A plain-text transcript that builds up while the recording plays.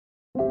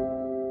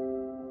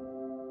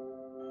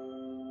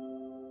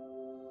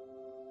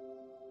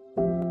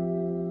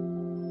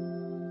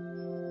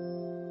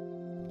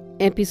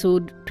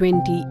Episode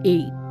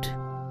 28,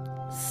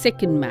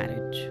 Second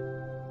Marriage.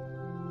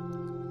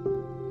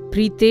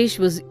 Pritesh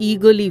was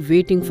eagerly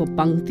waiting for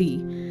Pankti,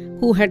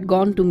 who had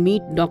gone to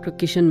meet Dr.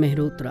 Kishan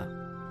Mehrotra.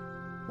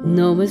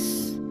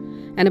 Nervous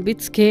and a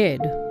bit scared,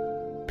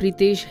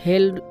 Pritesh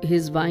held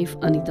his wife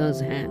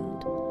Anita's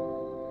hand.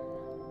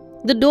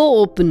 The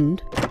door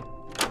opened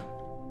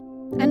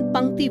and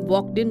Pankti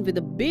walked in with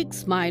a big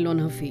smile on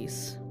her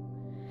face.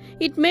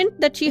 It meant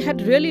that she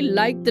had really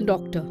liked the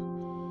doctor.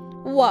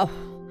 Wow!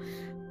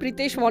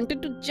 Pritesh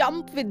wanted to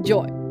jump with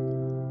joy.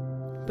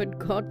 But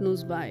God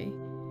knows why,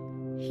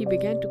 he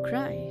began to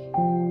cry.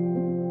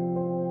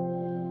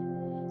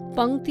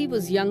 Pankti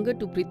was younger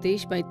to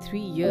Pritesh by 3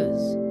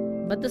 years,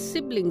 but the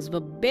siblings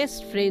were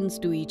best friends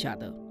to each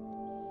other.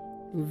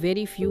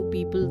 Very few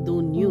people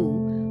though knew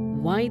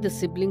why the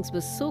siblings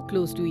were so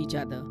close to each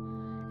other,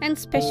 and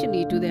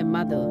especially to their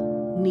mother,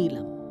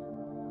 Neelam.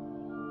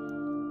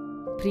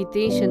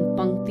 Pritesh and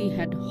Pankti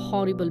had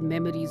horrible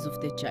memories of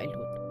their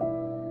childhood.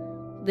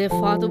 Their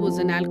father was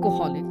an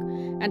alcoholic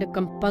and a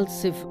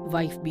compulsive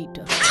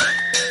wife-beater.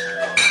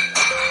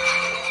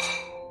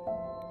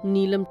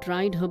 Neelam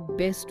tried her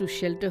best to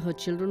shelter her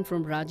children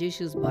from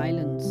Rajesh's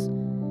violence,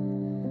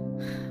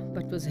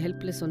 but was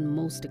helpless on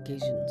most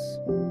occasions.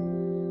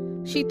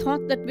 She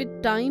thought that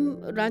with time,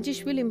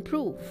 Rajesh will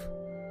improve.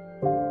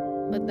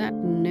 But that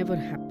never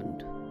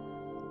happened.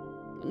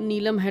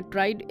 Neelam had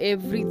tried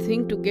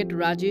everything to get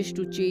Rajesh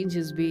to change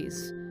his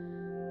ways,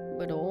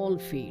 but all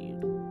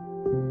failed.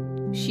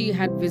 She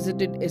had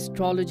visited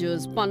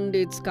astrologers,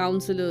 pundits,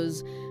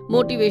 counselors,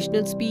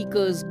 motivational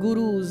speakers,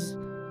 gurus,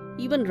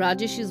 even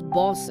Rajesh's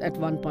boss at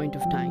one point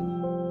of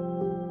time.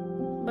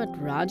 But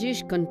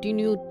Rajesh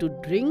continued to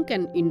drink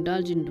and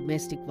indulge in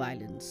domestic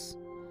violence.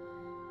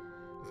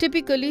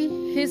 Typically,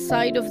 his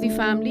side of the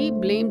family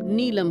blamed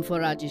Neelam for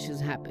Rajesh's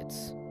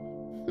habits.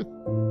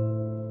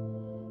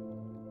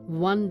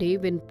 One day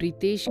when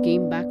Pritesh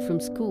came back from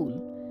school,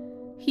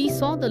 he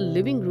saw the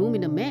living room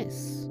in a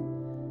mess.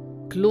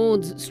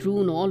 Clothes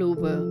strewn all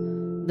over,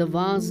 the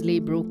vase lay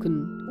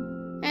broken,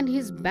 and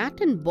his bat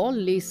and ball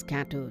lay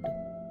scattered.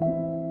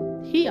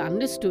 He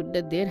understood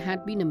that there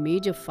had been a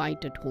major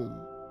fight at home.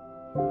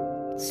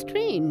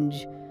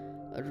 Strange,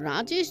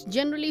 Rajesh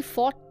generally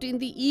fought in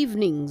the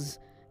evenings,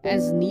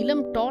 as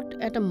Neelam taught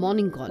at a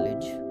morning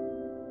college.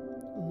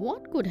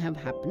 What could have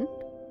happened?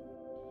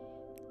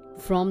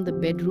 From the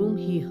bedroom,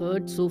 he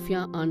heard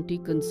Sophia auntie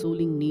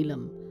consoling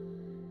Neelam,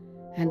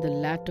 and the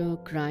latter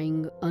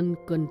crying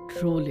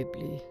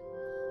uncontrollably.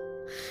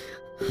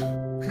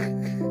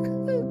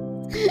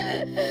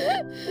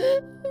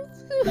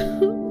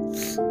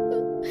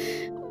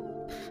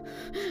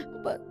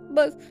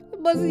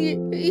 बस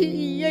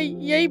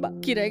यही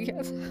बाकी रह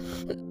गया था.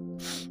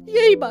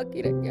 यही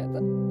बाकी रह गया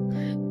था.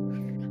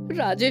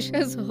 Rajesh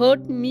has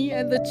hurt me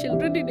and the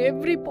children in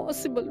every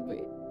possible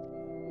way.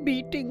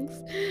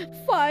 Beatings,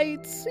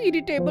 fights,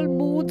 irritable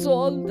moods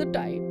all the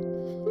time.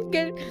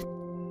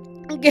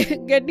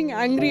 Getting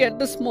angry at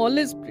the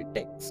smallest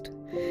pretext.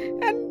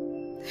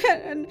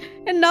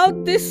 And now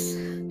this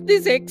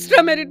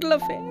extramarital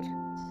affair.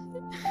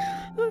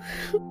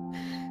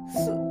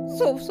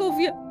 So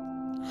Sophia,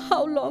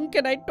 how long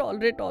can I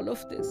tolerate all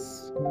of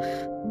this?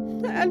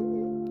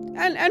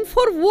 And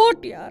for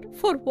what, yaar?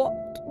 For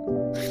what?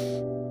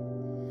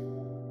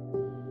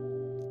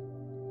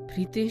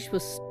 Pritesh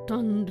was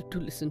stunned to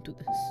listen to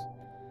this.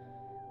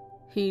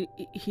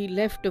 He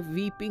left a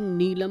weeping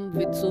Neelam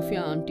with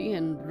Sophia auntie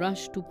and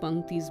rushed to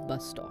Pankti's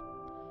bus stop.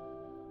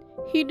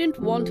 He didn't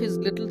want his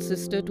little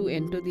sister to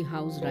enter the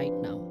house right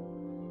now.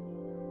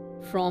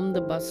 From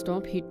the bus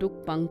stop, he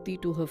took Pankti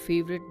to her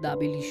favorite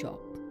dabeli shop.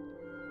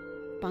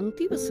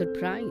 Pankti was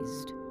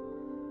surprised,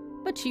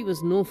 but she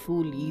was no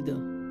fool either.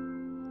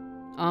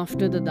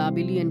 After the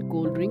dabeli and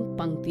cold drink,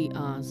 Pankti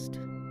asked,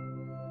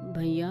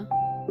 "Bhaiya,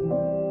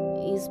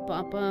 is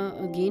Papa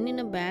again in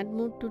a bad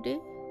mood today?"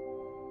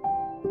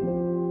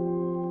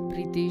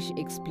 Pritesh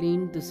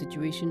explained the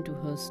situation to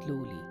her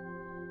slowly.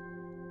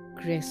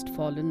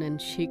 Crestfallen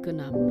and shaken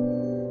up,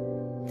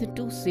 the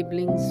two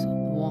siblings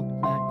walked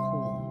back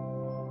home.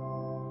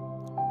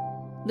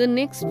 The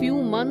next few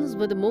months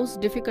were the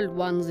most difficult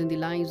ones in the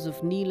lives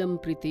of Neelam,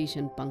 Pritesh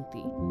and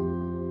Pankti.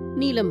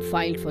 Neelam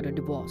filed for a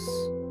divorce.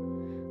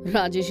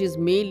 Rajesh's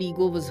male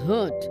ego was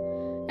hurt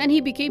and he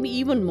became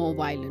even more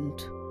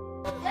violent.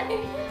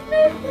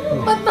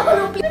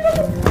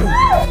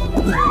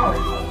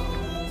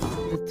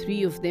 The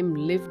three of them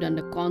lived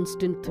under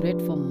constant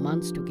threat for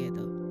months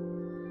together.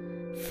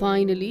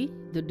 Finally,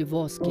 the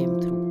divorce came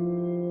through.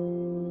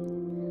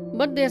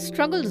 But their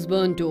struggles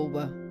weren't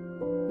over.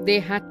 They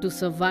had to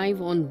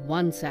survive on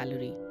one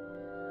salary.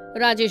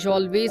 Rajesh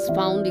always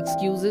found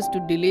excuses to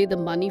delay the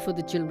money for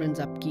the children's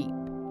upkeep.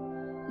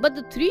 But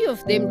the three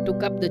of them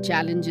took up the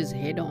challenges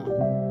head on.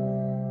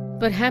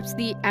 Perhaps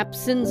the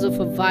absence of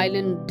a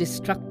violent,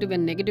 destructive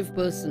and negative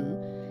person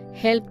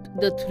helped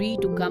the three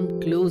to come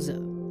closer.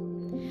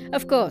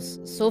 Of course,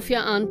 Sophia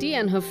auntie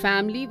and her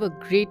family were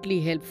greatly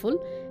helpful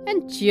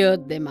and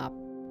cheered them up.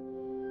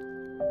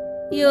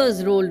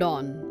 Years rolled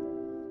on.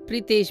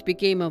 Pritesh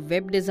became a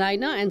web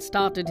designer and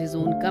started his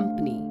own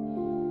company.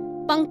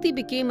 Pankti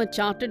became a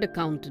chartered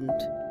accountant.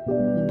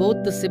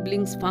 Both the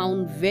siblings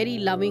found very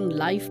loving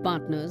life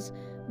partners,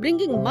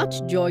 bringing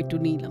much joy to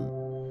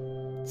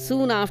Neelam.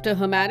 Soon after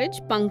her marriage,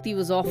 Pankti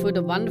was offered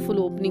a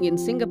wonderful opening in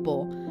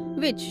Singapore,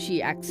 which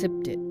she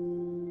accepted.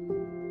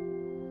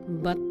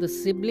 But the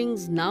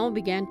siblings now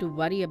began to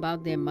worry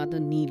about their mother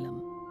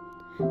Neelam.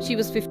 She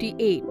was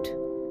 58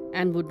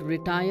 and would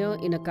retire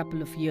in a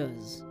couple of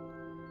years.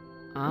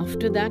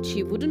 After that,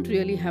 she wouldn't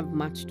really have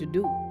much to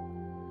do.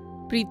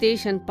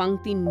 Pritesh and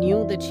Pankti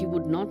knew that she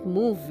would not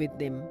move with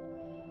them.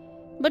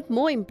 But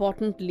more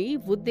importantly,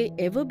 would they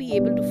ever be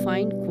able to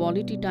find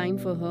quality time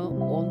for her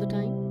all the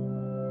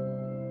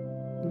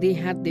time? They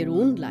had their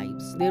own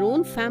lives, their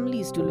own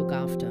families to look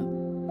after.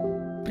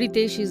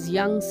 Pritesh's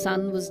young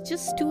son was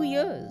just 2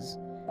 years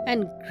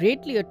and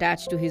greatly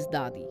attached to his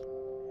dadi.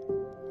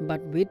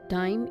 But with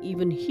time,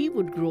 even he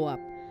would grow up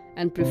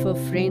and prefer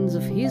friends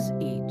of his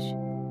age.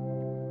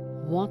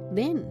 What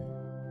then?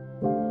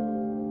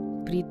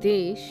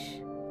 Pritesh,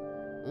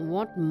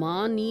 what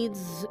Ma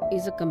needs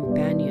is a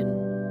companion.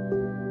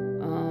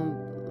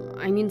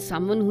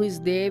 Someone who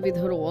is there with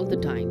her all the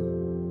time.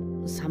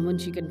 Someone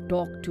she can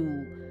talk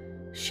to,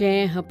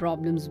 share her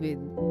problems with,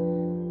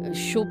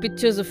 show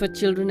pictures of her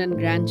children and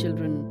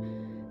grandchildren,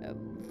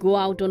 go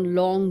out on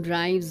long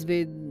drives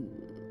with.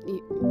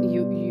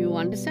 You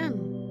understand?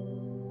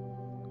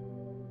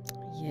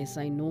 Yes,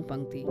 I know,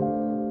 Pankti.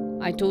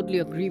 I totally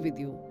agree with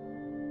you.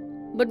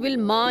 But will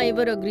Ma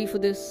ever agree for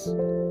this?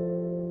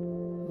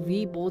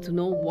 We both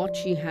know what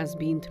she has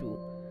been through.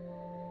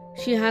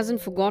 She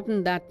hasn't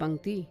forgotten that,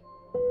 Pankti.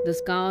 The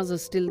scars are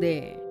still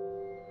there.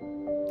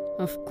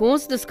 Of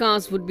course the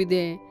scars would be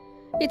there.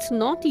 It's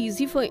not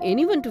easy for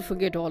anyone to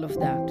forget all of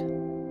that.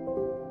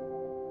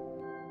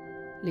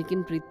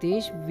 Lekin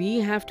Pritesh, we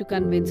have to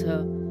convince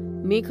her,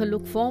 make her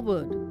look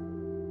forward.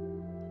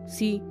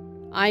 See,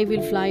 I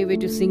will fly away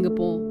to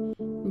Singapore.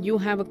 You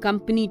have a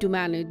company to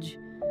manage.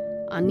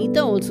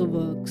 Anita also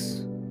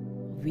works.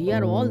 We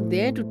are all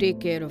there to take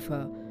care of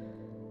her.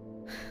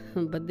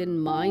 But then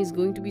Ma is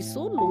going to be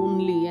so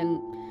lonely and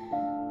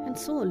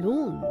so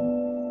alone.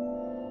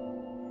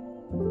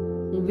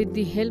 With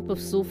the help of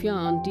Sophia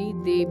auntie,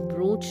 they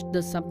broached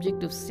the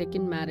subject of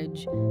second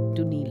marriage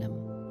to Neelam.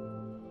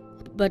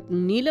 But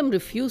Neelam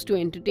refused to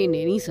entertain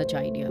any such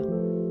idea.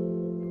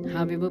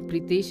 However,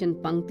 Pritesh and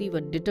Pankti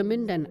were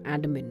determined and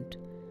adamant.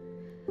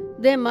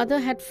 Their mother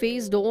had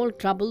faced all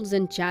troubles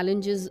and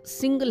challenges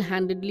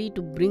single-handedly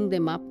to bring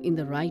them up in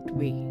the right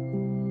way.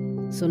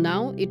 So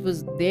now it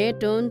was their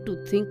turn to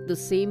think the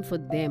same for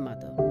their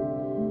mother.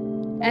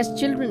 As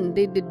children,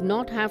 they did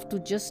not have to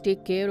just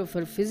take care of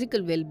her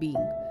physical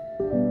well-being,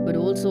 but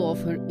also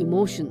of her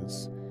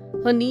emotions,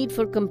 her need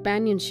for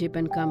companionship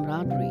and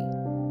camaraderie.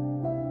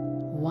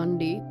 One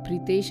day,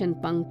 Pritesh and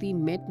Pankti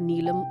met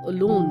Neelam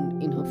alone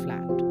in her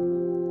flat.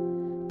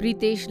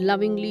 Pritesh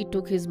lovingly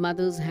took his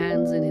mother's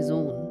hands in his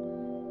own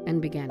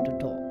and began to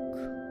talk.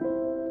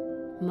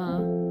 Ma,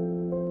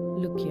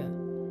 look here.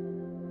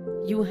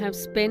 You have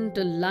spent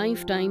a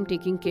lifetime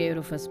taking care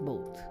of us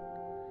both.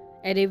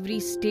 At every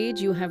stage,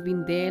 you have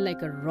been there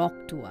like a rock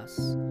to us.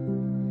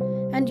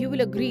 And you will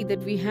agree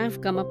that we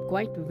have come up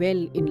quite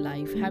well in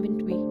life,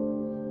 haven't we?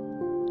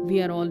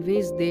 We are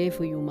always there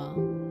for you, Ma,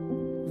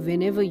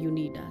 whenever you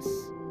need us.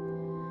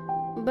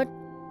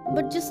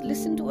 But just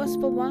listen to us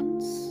for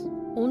once,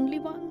 only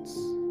once.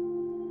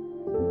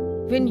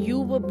 When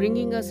you were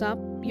bringing us up,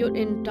 your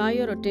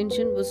entire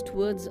attention was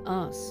towards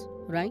us,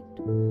 right?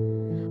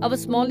 Our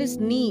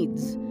smallest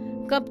needs.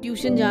 कब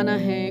tuition जाना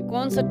है,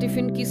 कौन सा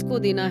tiffin किसको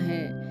देना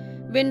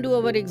है, when do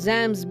our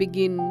exams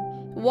begin,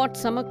 what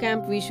summer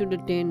camp we should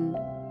attend.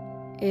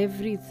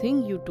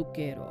 Everything you took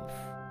care of.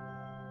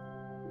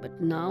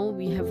 But now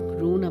we have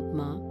grown up,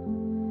 Ma,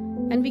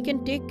 and we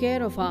can take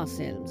care of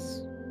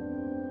ourselves.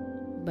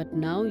 But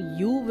now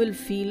you will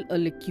feel a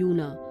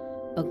lacuna,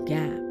 a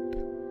gap.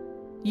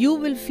 You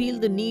will feel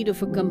the need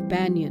of a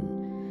companion,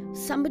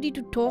 somebody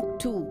to talk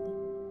to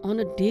on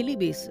a daily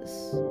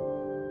basis.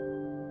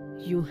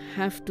 You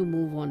have to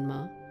move on,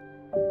 Ma.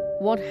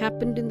 What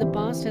happened in the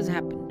past has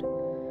happened.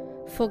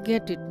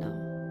 Forget it now.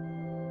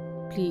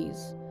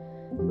 Please,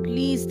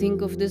 please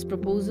think of this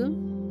proposal.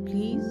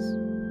 Please.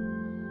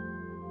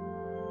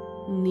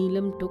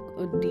 Neelam took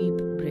a deep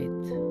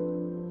breath.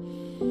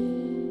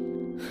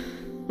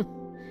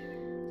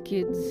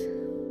 Kids,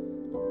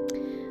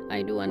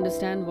 I do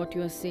understand what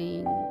you are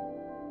saying.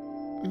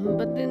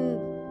 But then,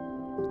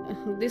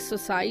 this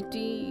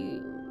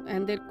society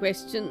and their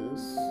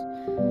questions.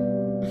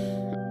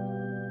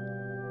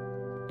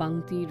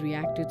 Pankti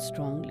reacted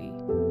strongly.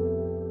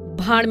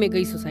 भाड़ में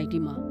गई society,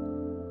 Ma.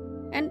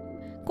 And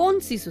कौन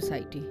सी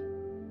society?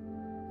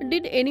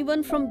 Did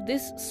anyone from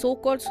this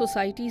so-called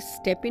society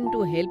step in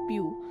to help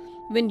you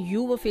when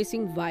you were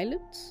facing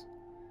violence?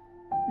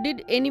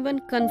 Did anyone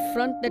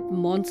confront that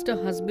monster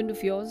husband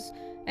of yours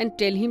and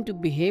tell him to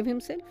behave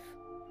himself?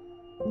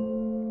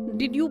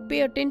 Did you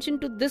pay attention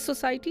to this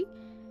society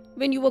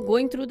when you were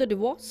going through the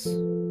divorce?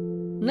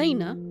 Nahi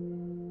na?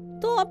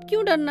 तो अब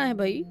क्यों डरना है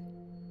भाई?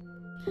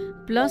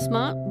 Plus,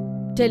 Ma,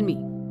 tell me,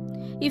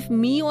 if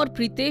me or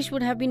Pritesh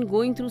would have been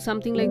going through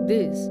something like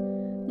this,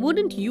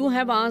 wouldn't you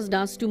have asked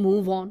us to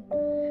move on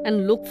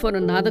and look for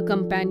another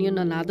companion,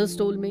 another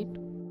soulmate?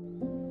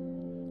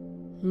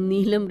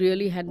 Neelam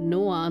really had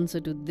no answer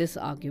to this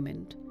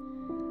argument.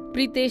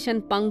 Pritesh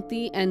and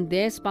Pankti and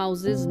their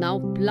spouses now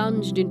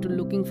plunged into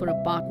looking for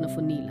a partner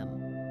for Neelam.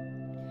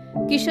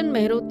 Kishan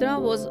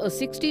Mehrotra was a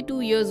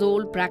 62 years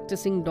old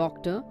practicing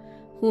doctor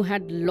who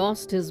had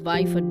lost his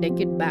wife a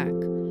decade back,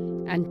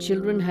 and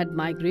children had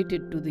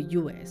migrated to the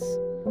US.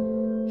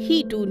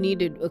 He too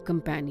needed a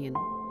companion.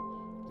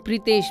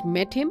 Pritesh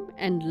met him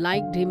and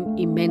liked him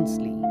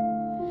immensely.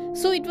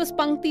 So it was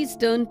Pankti's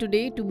turn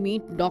today to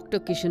meet Dr.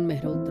 Kishan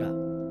Mehrotra.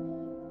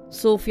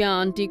 Sophia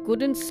auntie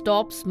couldn't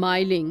stop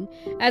smiling,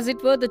 as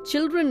it were the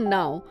children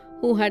now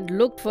who had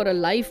looked for a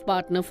life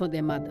partner for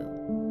their mother.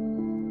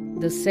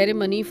 The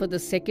ceremony for the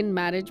second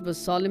marriage was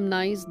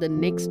solemnized the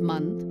next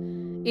month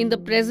in the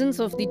presence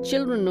of the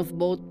children of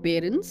both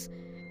parents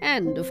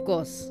and, of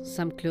course,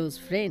 some close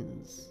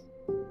friends.